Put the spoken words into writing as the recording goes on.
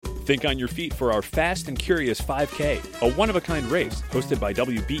Think on your feet for our Fast and Curious 5K, a one-of-a-kind race hosted by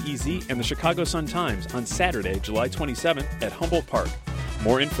WBEZ and the Chicago Sun-Times on Saturday, July 27th at Humboldt Park.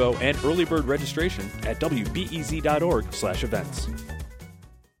 More info and early bird registration at wbez.org/events.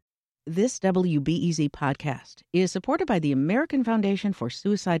 This WBEZ podcast is supported by the American Foundation for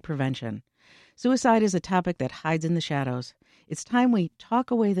Suicide Prevention. Suicide is a topic that hides in the shadows. It's time we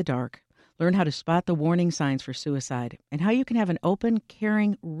talk away the dark, learn how to spot the warning signs for suicide, and how you can have an open,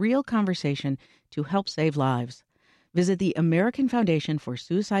 caring, real conversation to help save lives. Visit the American Foundation for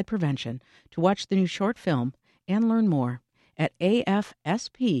Suicide Prevention to watch the new short film and learn more at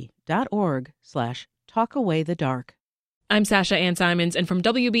afsp.org/talkawaythedark. I'm Sasha Ann Simons, and from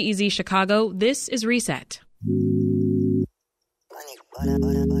WBEZ Chicago, this is Reset.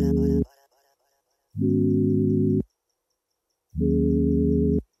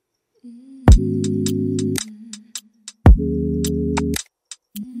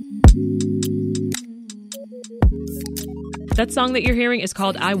 That song that you're hearing is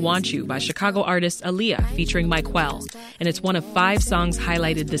called I Want You by Chicago artist Aaliyah featuring Miquel, and it's one of 5 songs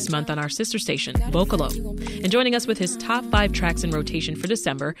highlighted this month on our sister station, Vocalo. And joining us with his top 5 tracks in rotation for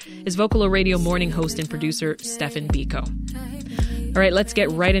December is Vocalo Radio morning host and producer Stephan Biko. All right, let's get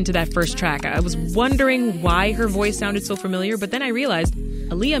right into that first track. I was wondering why her voice sounded so familiar, but then I realized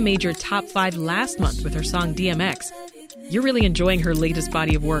Aaliyah made your top 5 last month with her song DMX. You're really enjoying her latest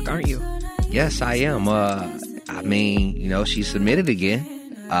body of work, aren't you? Yes, I am. She submitted again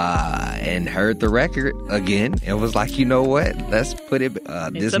and heard the record again and was like, you know what? Let's put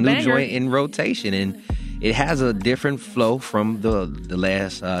this new joint in rotation. And it has a different flow from the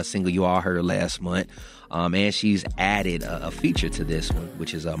last single you all heard last month. And she's added a feature to this one,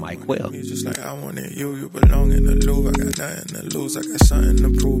 which is Miquel. You just like, I want it, you belong in the loop. I got nothing to lose, I got something to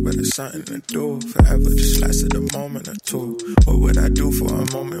prove, but it's something to do. Forever just lasted a moment or two. What would I do for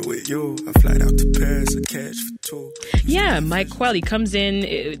a moment with you? I fly out to Paris, a catch for 2. Yeah, Miquel, he comes in,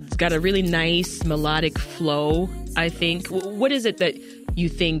 it's got a really nice melodic flow, I think. What is it that you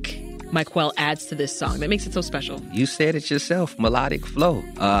think Miquel adds to this song that makes it so special? You said it yourself, melodic flow.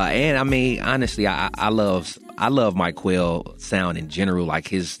 And I mean, honestly, I love Miquel sound in general, like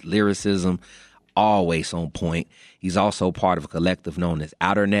his lyricism, always on point. He's also part of a collective known as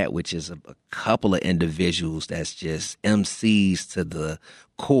Outernet, which is a couple of individuals that's just MCs to the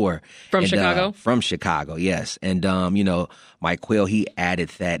core. From Chicago? From Chicago, yes. And, Miquel, he added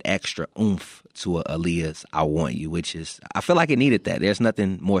that extra oomph to Aaliyah's I Want You, which is, I feel like it needed that. There's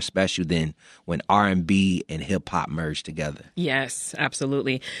nothing more special than when R&B and hip-hop merge together. Yes,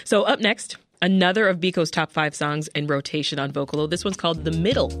 absolutely. So up next, another of Biko's top 5 songs in rotation on Vocalo. This one's called The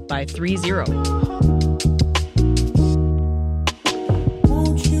Middle by 3-0.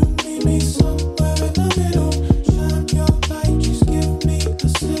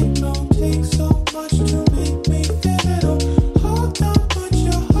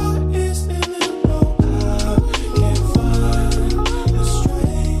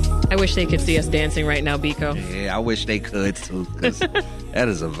 I wish they could see us dancing right now, Biko. Yeah, I wish they could too, because that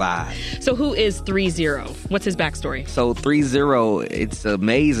is a vibe. So who is 3-0? What's his backstory? So 3-0, it's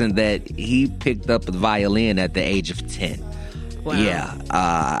amazing that he picked up the violin at the age of 10. Wow. Yeah,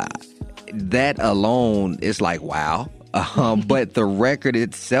 that alone is like, wow. But the record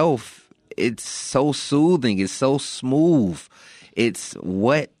itself, it's so soothing. It's so smooth. It's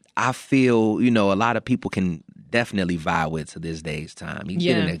what I feel, a lot of people can definitely vibe with to this day's time. He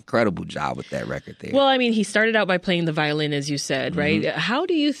did an incredible job with that record there. Well, I mean, he started out by playing the violin, as you said, right? Mm-hmm. How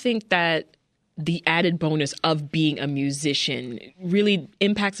do you think that the added bonus of being a musician really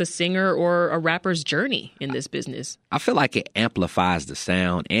impacts a singer or a rapper's journey in this business? I feel like it amplifies the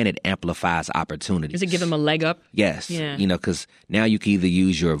sound and it amplifies opportunities. Does it give him a leg up? Yes. Yeah. Because now you can either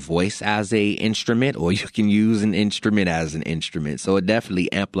use your voice as a instrument or you can use an instrument as an instrument. So it definitely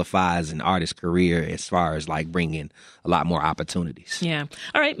amplifies an artist's career as far as like bringing a lot more opportunities. Yeah.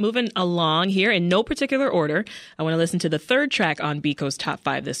 All right, moving along here in no particular order. I want to listen to the third track on Biko's Top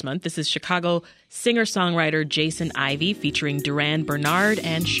 5 this month. This is Chicago singer-songwriter Jason Ivey featuring Duran Bernard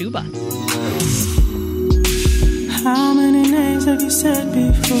and Shuba. How many names have you said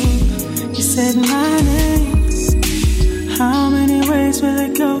before? You said my name. How many ways will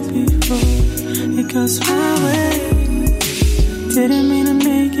it go before it goes my way? Didn't mean to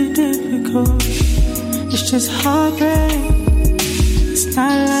make it difficult. It's just heartbreak. It's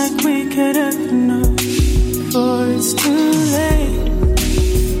not like we could ever know before it's too late.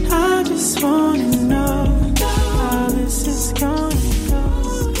 I just wanna know how this is gonna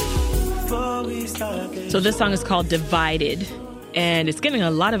go before we start this. So this song is called Divided, and it's getting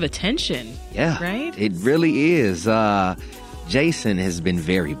a lot of attention. Yeah, right? It really is. Jason has been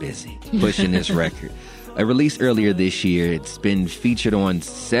very busy pushing this record. Released earlier this year, it's been featured on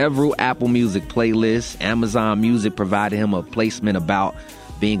several Apple Music playlists. Amazon Music provided him a placement about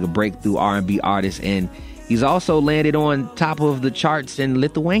being a breakthrough R&B artist, and he's also landed on top of the charts in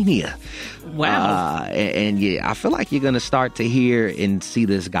Lithuania. Wow. And yeah, I feel like you're going to start to hear and see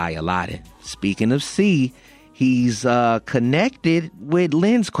this guy a lot. And speaking of C, he's connected with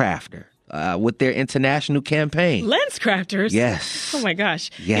LensCrafters. With their international campaign. LensCrafters? Yes. Oh my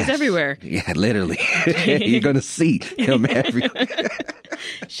gosh. Yes. He's everywhere. Yeah, literally. You're going to see him everywhere.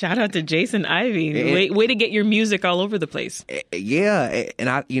 Shout out to Jason Ivey. Way to get your music all over the place. Yeah.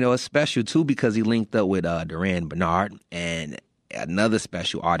 And it's special too because he linked up with Duran Bernard and another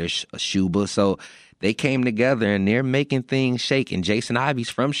special artist, Shuba. So they came together and they're making things shake. And Jason Ivey's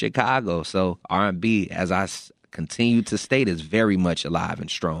from Chicago. So R&B, as I continue to state, is very much alive and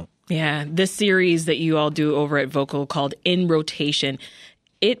strong. Yeah, this series that you all do over at Vocal called In Rotation,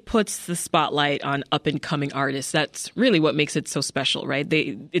 it puts the spotlight on up-and-coming artists. That's really what makes it so special, right?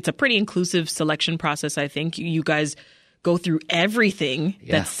 It's a pretty inclusive selection process, I think. You guys go through everything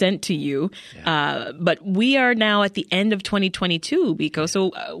that's sent to you. Yeah. But we are now at the end of 2022, Biko.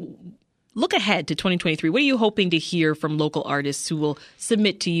 So look ahead to 2023. What are you hoping to hear from local artists who will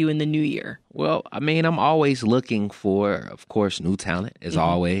submit to you in the new year? Well, I mean, I'm always looking for, of course, new talent, as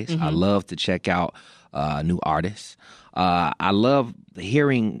always. I love to check out new artists. I love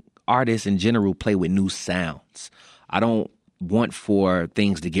hearing artists in general play with new sounds. I don't want for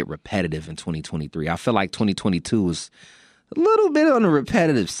things to get repetitive in 2023. I feel like 2022 is a little bit on the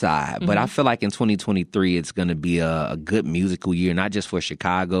repetitive side, but I feel like in 2023 it's going to be a good musical year, not just for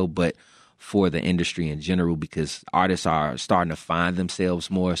Chicago, but for the industry in general, because artists are starting to find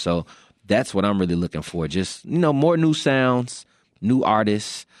themselves more. So that's what I'm really looking for. Just, more new sounds, new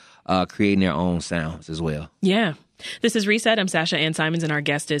artists creating their own sounds as well. Yeah. This is Reset. I'm Sasha Ann Simons, and our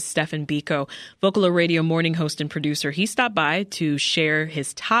guest is Stephen Biko, Vocalo Radio morning host and producer. He stopped by to share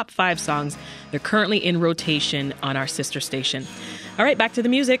his top 5 songs. They're currently in rotation on our sister station. All right, back to the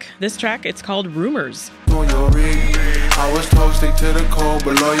music. This track, it's called Rumors. I was told stick to the code,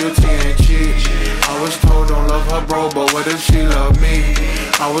 but loyalty ain't cheap. I was told don't love her bro, but what if she love me?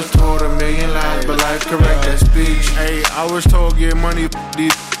 I was told 1,000,000 lies, but life correct that speech. Hey, I was told get money,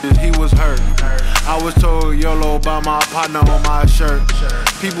 these he was hurt. I was told YOLO by my partner on my shirt.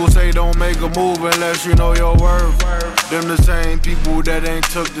 People say don't make a move unless you know your worth. Them the same people that ain't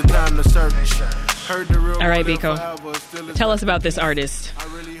took the time to search. All right, Biko. Tell us about this artist,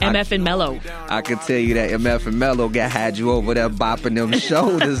 MF and Mello. I can tell you that MF and Mello had you over there bopping them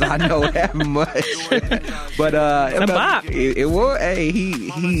shoulders. I know that much. But MF, it was. Hey,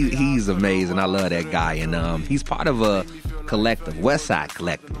 he's amazing. I love that guy, and he's part of a collective, West Side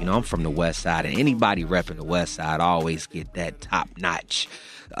Collective. I'm from the West Side, and anybody repping the West Side always get that top notch.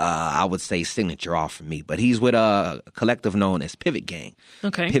 I would say signature off for me. But he's with a collective known as Pivot Gang.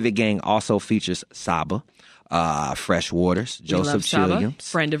 Okay. Pivot Gang also features Saba, Fresh Waters, Joseph Chilliams,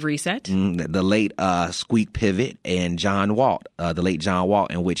 friend of Reset, the late Squeak Pivot, and John Walt, the late John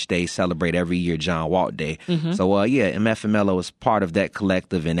Walt, in which they celebrate every year John Walt Day. So, MF and Mello is part of that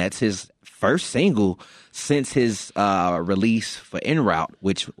collective, and that's his first single since his release for En Route,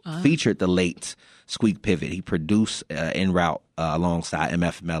 which featured the late Squeak Pivot. He produced En Route alongside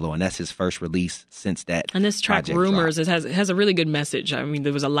MF Mello, and that's his first release since that. And this track, Rumors, it has a really good message. I mean,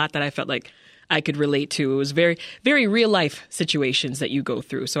 there was a lot that I felt like I could relate to. It was very, very real life situations that you go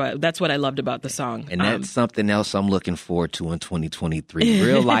through. So that's what I loved about the song. And that's something else I'm looking forward to in 2023.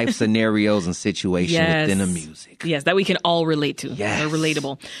 Real life scenarios and situations within the music. Yes, that we can all relate to. Yes. They're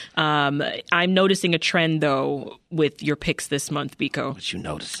relatable. I'm noticing a trend, though, with your picks this month, Biko. What you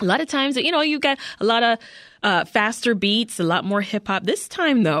notice? A lot of times, you got a lot of faster beats, a lot more hip hop. This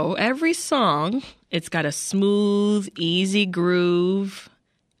time, though, every song, it's got a smooth, easy groove.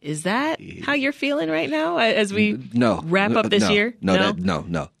 Is that how you're feeling right now as we wrap up this year?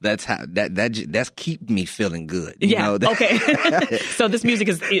 No. That's how that's keep me feeling good. Okay. So this music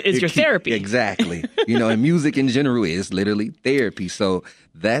is your therapy. Exactly. And music in general is literally therapy. So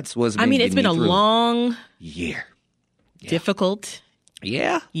that's what's been it's been a long year. Difficult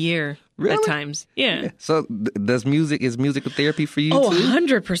year. Really? At times. Yeah. So is musical therapy for you too?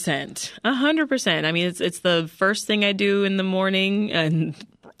 100%. 100%. I mean, it's the first thing I do in the morning, and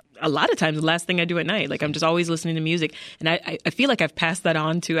a lot of times the last thing I do at night. Like, I'm just always listening to music. And I feel like I've passed that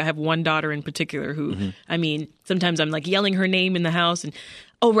on to, I have one daughter in particular who, sometimes I'm like yelling her name in the house and,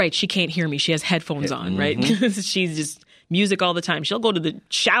 oh, right, she can't hear me. She has headphones on, right? She's just music all the time. She'll go to the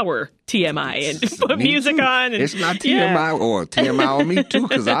shower, TMI, and put music on. And, it's not TMI or TMI on me too,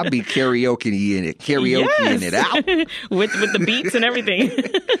 because I'll be karaokeing it out with the beats and everything.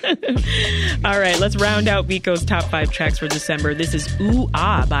 All right, let's round out Biko's top 5 tracks for December. This is Ooh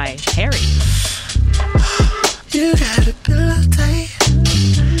Ah by Harry. You got a pillow tight,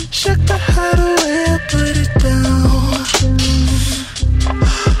 shook my heart away, I put it down.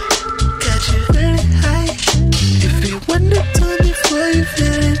 Got you really high, if you want to tell me before you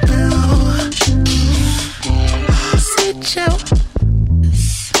feel it now. Sit your,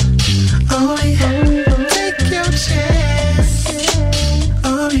 oh yeah, take your chance.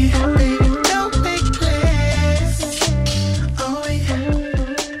 Oh yeah, baby, don't make plans. Oh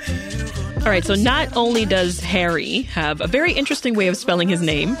yeah. All right, so not only does Harry have a very interesting way of spelling his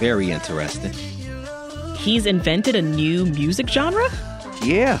name. Very interesting. He's invented a new music genre?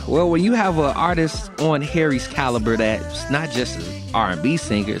 Yeah, well, when you have an artist on Harry's caliber that's not just an R&B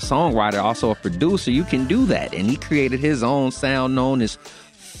singer, songwriter, also a producer, you can do that. And he created his own sound known as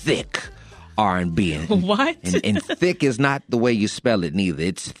thick R&B. What? And thick is not the way you spell it neither.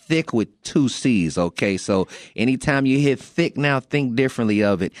 It's thick with 2 C's, okay? So anytime you hit thick now, think differently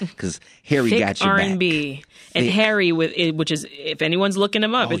of it, because Harry thick got your R&B. back. And Thick. Harry, which is, if anyone's looking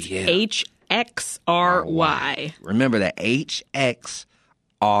him up, it's HXRY. Remember that, HXRY.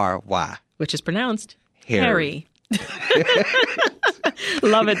 Which is pronounced Harry.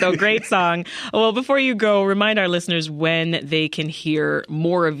 Love it, though. Great song. Well, before you go, remind our listeners when they can hear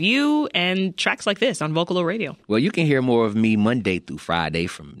more of you and tracks like this on Vocalo Radio. Well, you can hear more of me Monday through Friday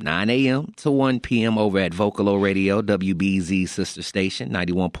from 9 a.m. to 1 p.m. over at Vocalo Radio, WBZ sister station,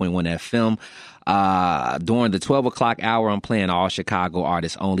 91.1 FM. During the 12 o'clock hour, I'm playing all Chicago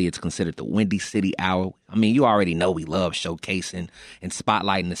artists only. It's considered the Windy City Hour. I mean, you already know we love showcasing and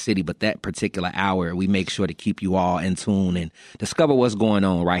spotlighting the city, but that particular hour, we make sure to keep you all in tune and discover what's going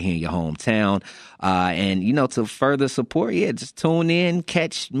on right here in your hometown. And, you know, to further support, just tune in,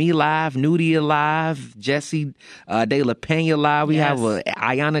 catch me live, Nudia live, Jesse De La Pena live. We have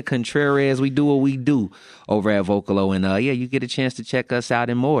Ayana Contreras. We do what we do over at Vocalo. And, you get a chance to check us out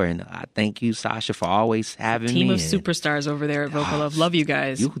and more. And I thank you, Sasha, for always having me. Team of superstars over there at Vocalo. Love you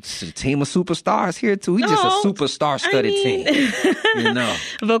guys. You a team of superstars here, too. We just a superstar-studded team. You know.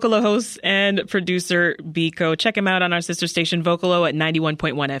 Vocalo host and producer Biko. Check him out on our sister station Vocalo at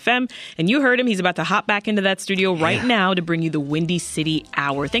 91.1 FM. And you heard him. He's about to hop back into that studio right now to bring you the Windy City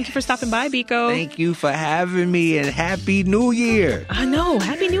Hour. Thank you for stopping by, Biko. Thank you for having me, and Happy New Year. I know.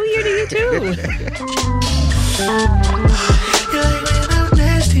 Happy New Year to you, too.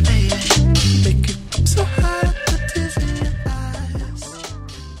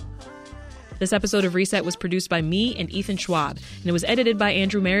 This episode of Reset was produced by me and Ethan Schwab, and it was edited by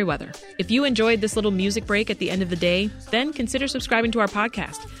Andrew Merriweather. If you enjoyed this little music break at the end of the day, then consider subscribing to our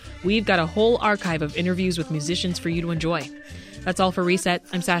podcast. We've got a whole archive of interviews with musicians for you to enjoy. That's all for Reset.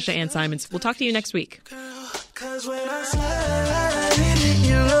 I'm Sasha Ann Simons. We'll talk to you next week.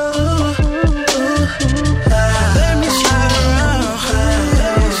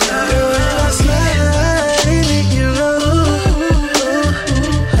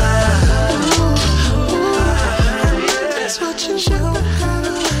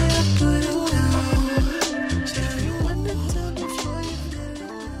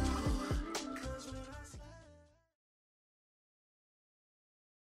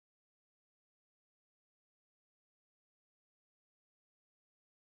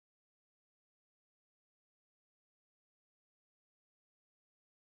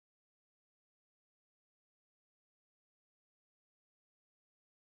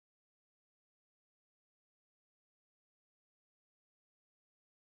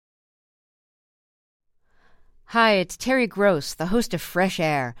 Hi, it's Terry Gross, the host of Fresh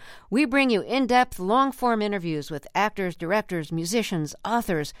Air. We bring you in-depth, long-form interviews with actors, directors, musicians,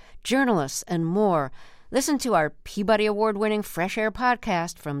 authors, journalists, and more. Listen to our Peabody Award-winning Fresh Air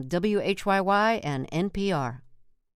podcast from WHYY and NPR.